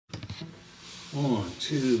1,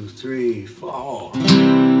 2, 3, 4.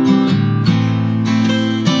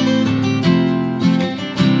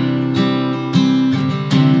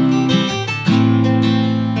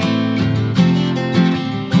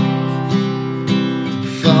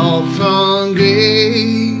 Fall from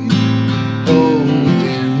grace,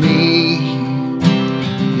 holding me.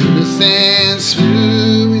 Innocence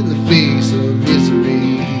flew in the face of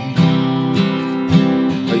misery.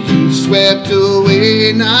 Are you swept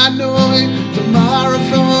away, not knowing tomorrow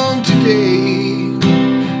from today?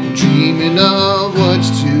 Dreaming of what's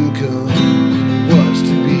to come, what's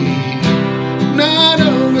to be. Not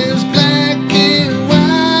always black and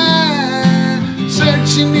white,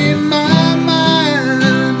 searching in my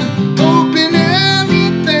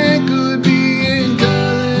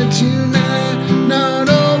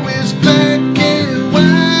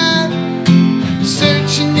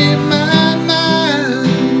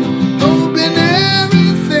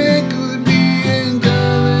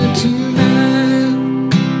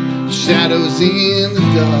shadows in the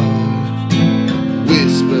dark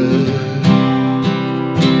whisper,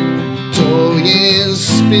 toying,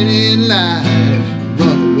 spinning like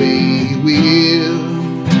runaway wheel.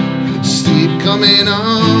 Sleep coming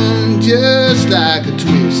on just like a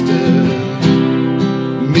twister.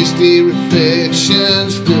 Misty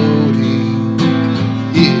reflections floating.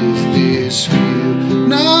 Is this real?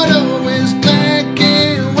 Not always black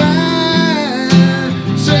and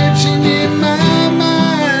white, searching in my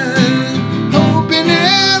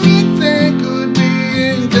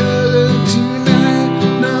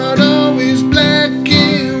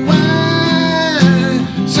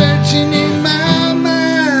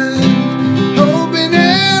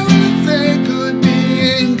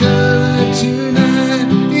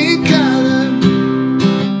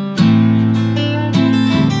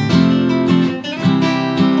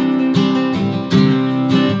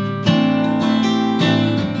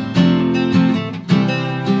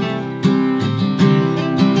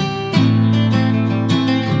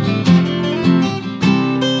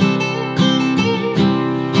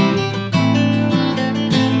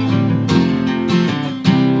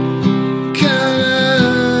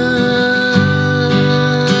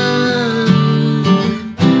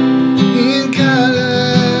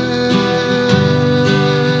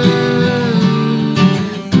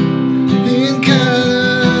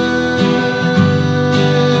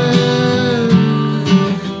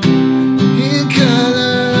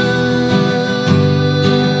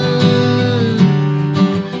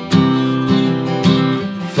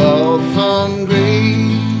from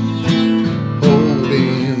grace,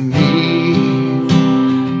 holding me.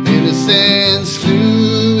 Innocence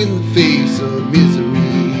flew in the face of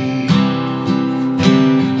misery.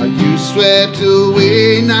 Are you swept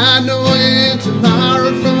away, not knowing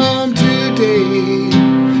tomorrow from today?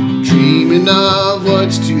 Dreaming of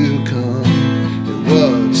what's to come and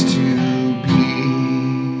what's to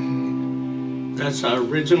be. That's our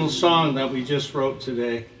original song that we just wrote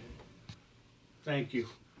today. Thank you.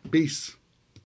 Peace.